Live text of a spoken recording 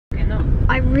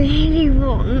really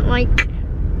want, like,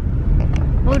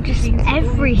 well, just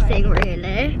everything,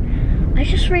 really. I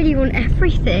just really want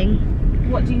everything.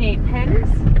 What do you need? Pens?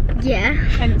 Yeah.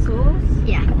 Pencils?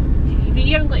 Yeah.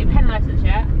 You haven't got your pen license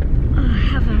yet? Oh, I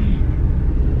haven't.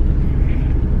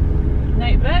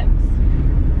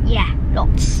 Notebooks? Yeah,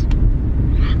 lots.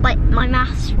 Like my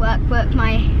maths work,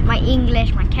 my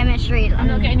English, my chemistry. I'm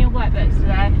not getting your workbooks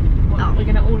today. Oh. We're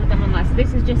going to order them online. So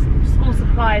this is just school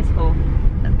supplies for.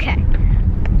 Okay.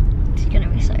 It's gonna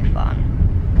be so fun.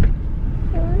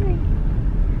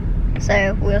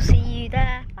 So we'll see you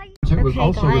there. Bye. It was Okay,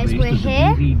 also guys, we're released as a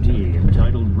here. DVD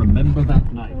entitled Remember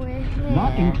That Night, We're here.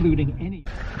 not including any.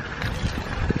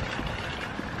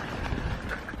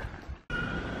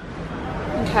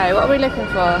 Okay, what are we looking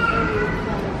for?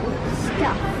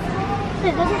 Stuff. No,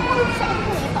 there's a whole set of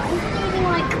here, but I'm feeling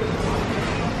like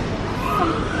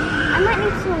I might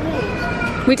need some of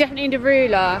these. We definitely need a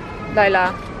ruler,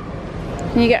 Lola.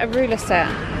 Can you get a ruler set?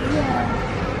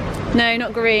 Yeah. No,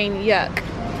 not green, yuck.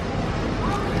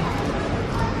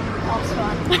 That's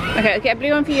fun. Okay, get a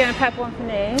blue one for you and a purple one for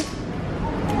me.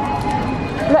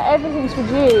 Look, everything's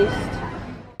reduced.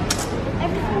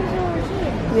 Everything's all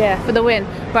here. Yeah, for the win.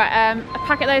 Right, a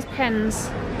packet of those pens.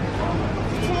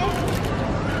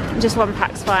 Just one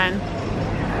pack's fine.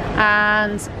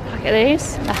 And a packet of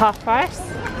these, a half price.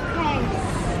 Okay.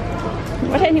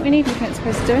 I don't think we need anything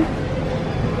supposed to do.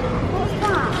 What's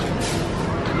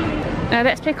that?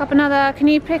 Let's pick up another. Can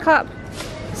you pick up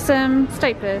some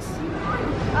staplers?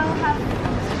 I'll have.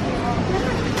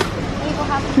 We'll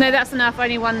have. No, that's enough.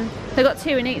 Only one. They've got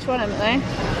two in each one, haven't they?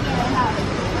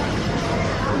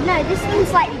 No, this one's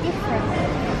slightly different.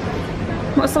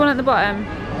 What's the one at the bottom?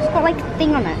 It's got like a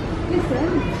thing on it.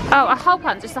 Oh, a hole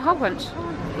punch. It's a hole punch. So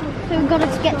we've got to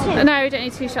get two. No, we don't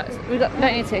need two shots. Don't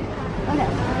need two. Okay.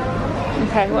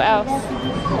 Okay, what else?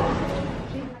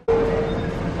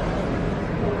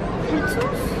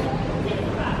 Pencils?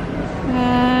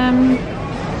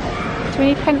 Do we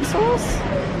need pencils?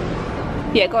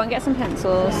 Yeah, go on, get some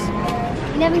pencils.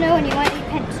 You never know when you might need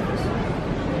pencils.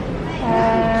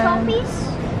 Sharpies?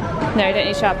 No, we don't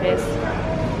need Sharpies.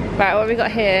 Right, what have we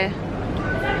got here?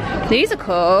 These are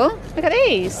cool. Look at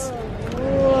these.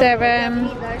 They're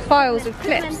files with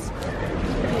clips.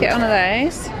 Get one of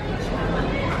those.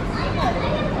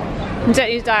 And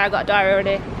don't use diary, I've got a diary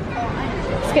already.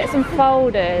 Let's get some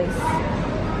folders.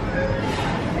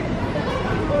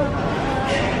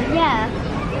 Yeah.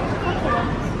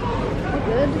 They're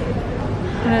good.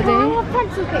 One of Oh, I these. want a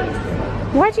pencil case.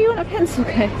 Why do you want a pencil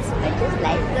case? I just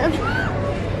like them.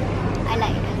 I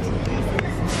like pencil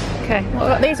cases. Okay,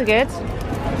 well, these are good.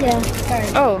 Yeah, very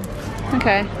good. Oh,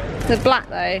 okay. They're black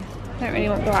though. Don't really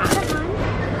want black.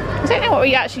 I don't know what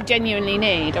we actually genuinely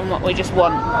need and what we just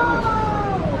want.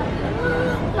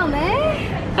 Mummy?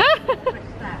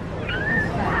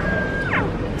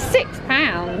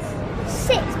 £6.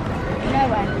 6. No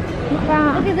way. Not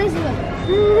bad. Look at this one.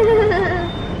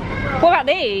 What about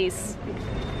these?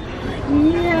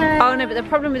 Yeah. Oh no, but the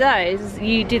problem with those is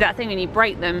you do that thing and you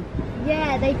break them.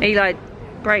 Yeah, they. He like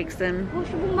breaks them.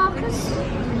 Washable markers?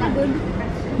 They're good.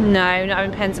 No, not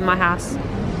having pens in my house.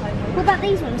 What about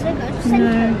these ones? They're good.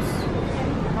 Centos.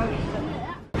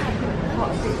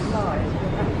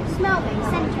 Smell me,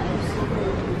 Centos.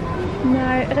 No, I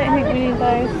don't think we need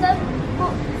those.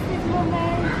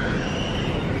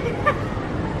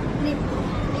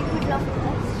 Liquid love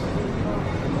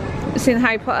this. Seen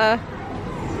Harry Potter.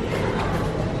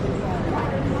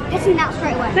 Getting that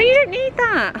straight away. No, you don't need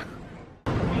that.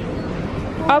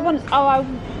 I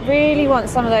really want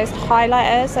some of those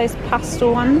highlighters, those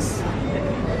pastel ones.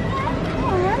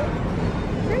 Alright.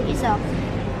 Treat yourself.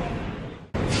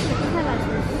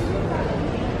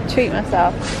 Treat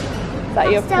myself. Is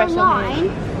that your Pastel professional line.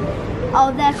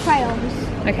 Oh, they're crayons.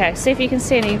 Okay, see if you can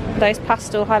see any of those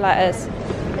pastel highlighters.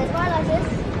 There's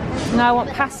highlighters. No, I want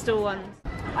pastel ones.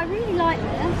 I really like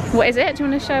this. What is it? Do you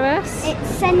want to show us? It's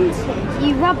scented.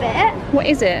 You rub it. What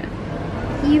is it?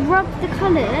 You rub the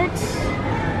coloured.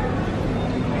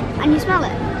 And you smell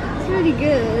it. It's really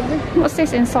good. What's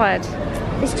this inside?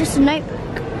 It's just a notebook.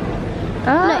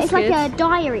 Oh, Look, it's like a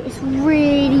diary. It's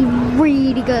really,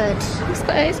 really good.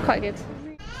 It's quite good.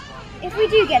 If we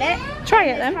do get it, Try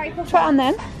it then. Harry Potter. Try it on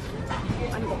then.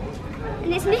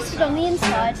 and it's knitted on the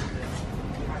inside.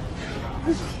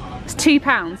 It's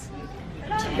 £2.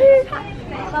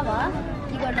 Mama,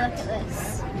 you gotta look at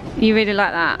this. You really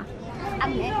like that?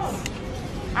 And this.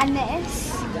 And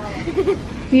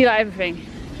this. You like everything?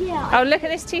 Yeah. Oh, look at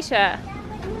this t-shirt.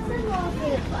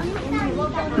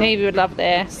 Maybe would love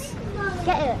this.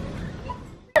 Get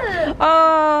it.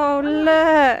 Oh,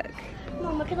 look.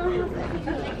 Mama, Can I have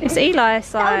it? It's Eli That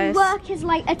size. would work as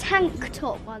like a tank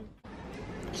top one.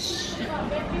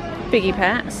 Biggie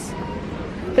pets.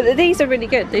 But these are really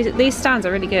good. These stands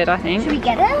are really good, I think. Should we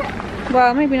get it?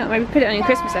 Well, maybe not. Maybe put it on your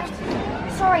Christmas list.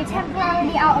 Sorry,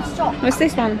 temporarily out of stock. What's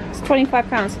this one? It's £25.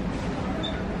 25.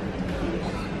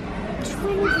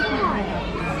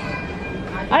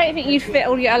 I don't think you'd fit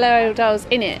all your LOL dolls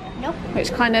in it. Nope.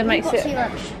 Which kind of makes Got it... too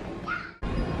much.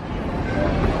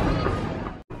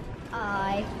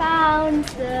 I found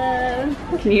the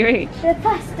Can you reach?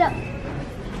 pasta.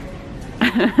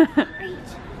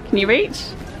 Can you reach?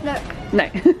 Look. No.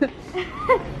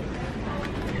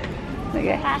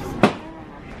 Okay. Pasta.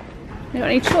 You got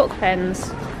any chalk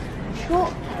pens?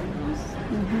 Short pens.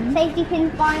 Safety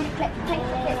pins, bind, clip,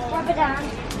 paper clips, rubber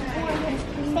dams.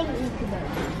 Safety pins.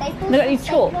 They got any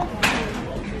chalk?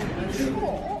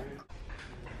 Chalk?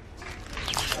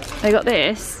 They got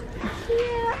this.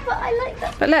 Yeah, but I like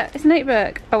that. But look, it's a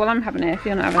notebook. Oh well, I'm having it if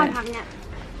you're not having I'm it. having it.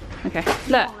 Okay.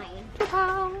 Look.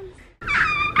 £2.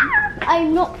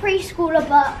 I'm not preschooler,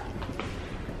 but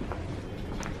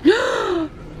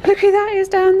Look who that is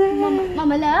down there.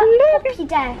 Mama, look. Poppy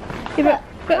there. Yeah,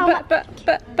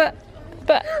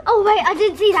 but. Oh wait, I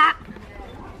didn't see that.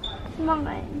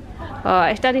 Mama. Oh,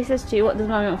 if Daddy says to you, what does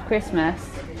Mummy want for Christmas?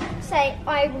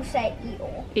 I will say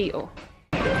Eeyore. Eeyore.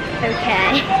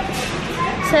 Okay.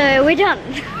 So we're done.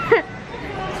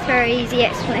 It's a very easy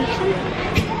explanation.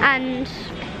 And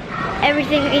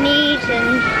everything we need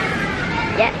and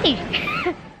yay.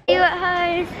 See you at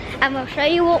home and we'll show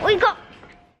you what we got.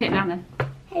 Sit down then.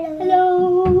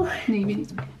 Hello.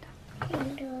 Neve's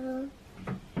Hello.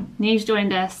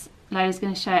 joined us. Lola's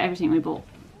going to show everything we bought.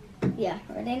 Yeah,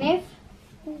 ready, Neve?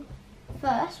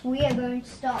 First, we are going to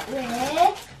start with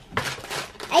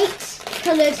 8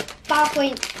 coloured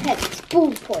ballpoint pens,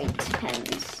 ballpoint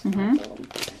pens.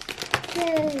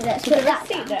 Let's put that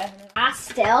down.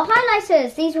 Pastel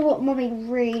highlighters. These are what Mummy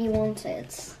really wanted.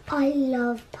 I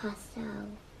love pastel.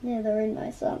 Yeah, they're really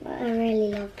nice, aren't I they? really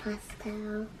love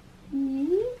pastel.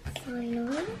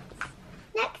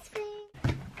 Next thing.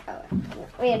 Oh,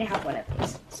 we only have one of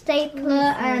these. Stapler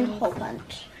and hole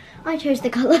punch. I chose the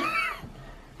colour.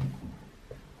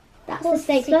 That's the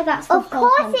stapler, that's the Of hole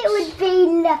course punch. it would be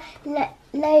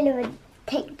Lola would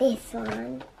take this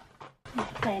one.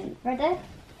 Then, ready?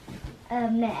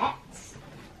 Next.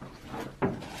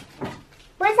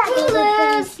 Where's that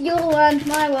Rulers! Your one,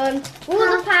 my one.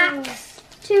 Ruler packs.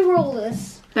 2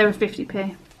 rulers. They were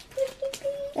 50p.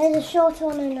 There's a shorter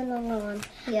one and a longer one.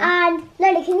 Yeah. And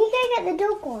Lola, can you go get the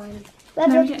dog one? We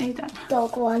have No, a we don't need that.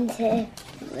 dog one too.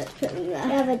 Let's put them We there.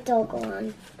 have a dog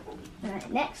one. Right,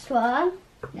 next one.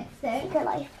 Next thing. Go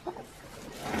like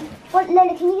what,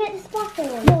 Lola, can you get the sparkly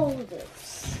one?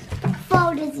 Folders.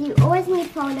 Folders, you always need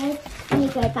folders when you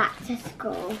go back to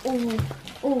school.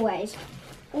 Always.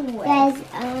 Always. There's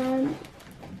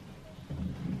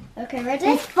Okay, ready?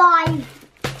 there's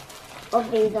 5 of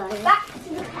these on. Back to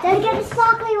the Don't get the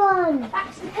sparkly one.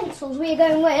 back to the pencils. We are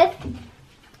going with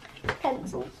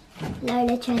pencils.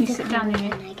 Lola tried You to sit come down,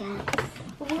 in, Amy. I guess.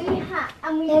 We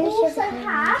Lola also should have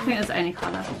I have think that's any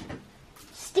colour.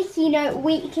 sticky note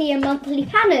weekly and monthly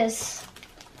planners.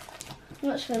 How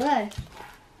much for those?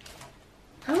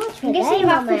 How much I'm were guessing they,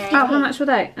 about Mummy? 50. Oh, how much were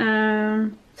they?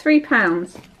 £3.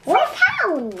 £3?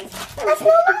 That's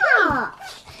not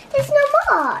much. It's not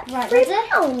much. Right,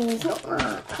 £3, not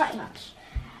much. Quite much.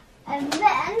 And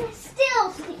then,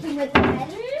 still sticking with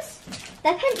pens,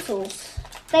 they're pencils.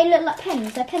 They look like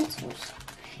pens, they're pencils.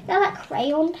 They're like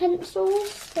crayon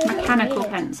pencils. They look Mechanical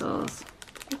weird. pencils.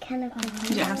 Mechanical.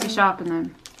 You don't have to sharpen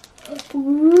them.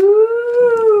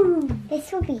 Ooh.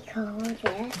 This will be cool,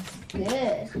 yes.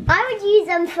 Good. I would use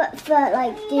them for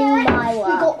like doing my We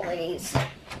work. got these.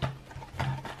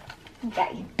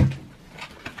 Okay.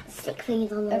 Stick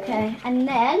things on the Okay, and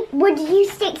then Would you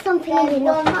stick something there's in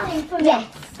your one cup? thing for me.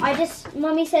 Yes.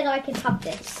 Mummy said I could have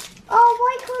this. Oh,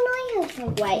 why can't I have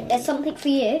something? Wait, there's something for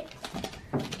you.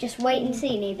 Just wait and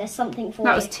see, Neve. There's something for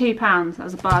That you. was £2. That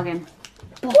was a bargain.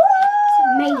 It's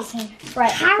amazing.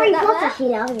 Right, Harry put that Potter, she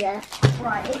loves it. there.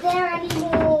 Right, is there any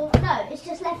more? No, it's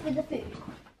just left with the food.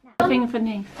 Thing for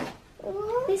me.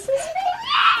 This is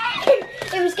me.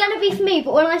 It was going to be for me,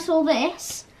 but when I saw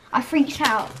this, I freaked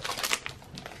out.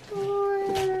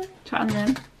 Try on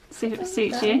them. See if it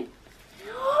suits you.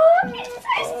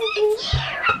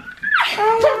 I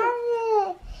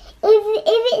love it. If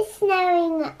it's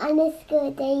snowing on a school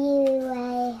day, you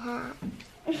wear a hat.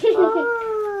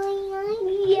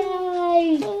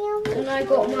 Yay! And I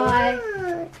got my...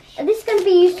 Is this going to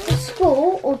be used for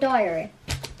school or diary?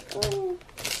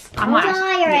 I might actually-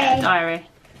 Diary. Yeah, diary.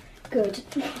 Good.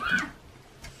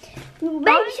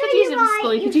 Make sure use you it for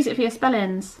school. You could use it for your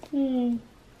spellings.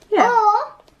 Yeah.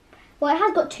 Or, well, it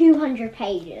has got 200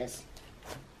 pages.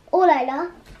 Or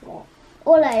Lola,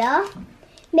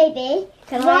 maybe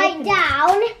write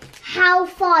down how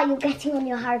far you're getting on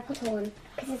your Harry Potter one.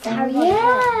 Because it's Harry Potter.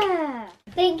 Yeah.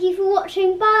 Thank you for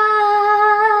watching.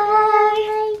 Bye.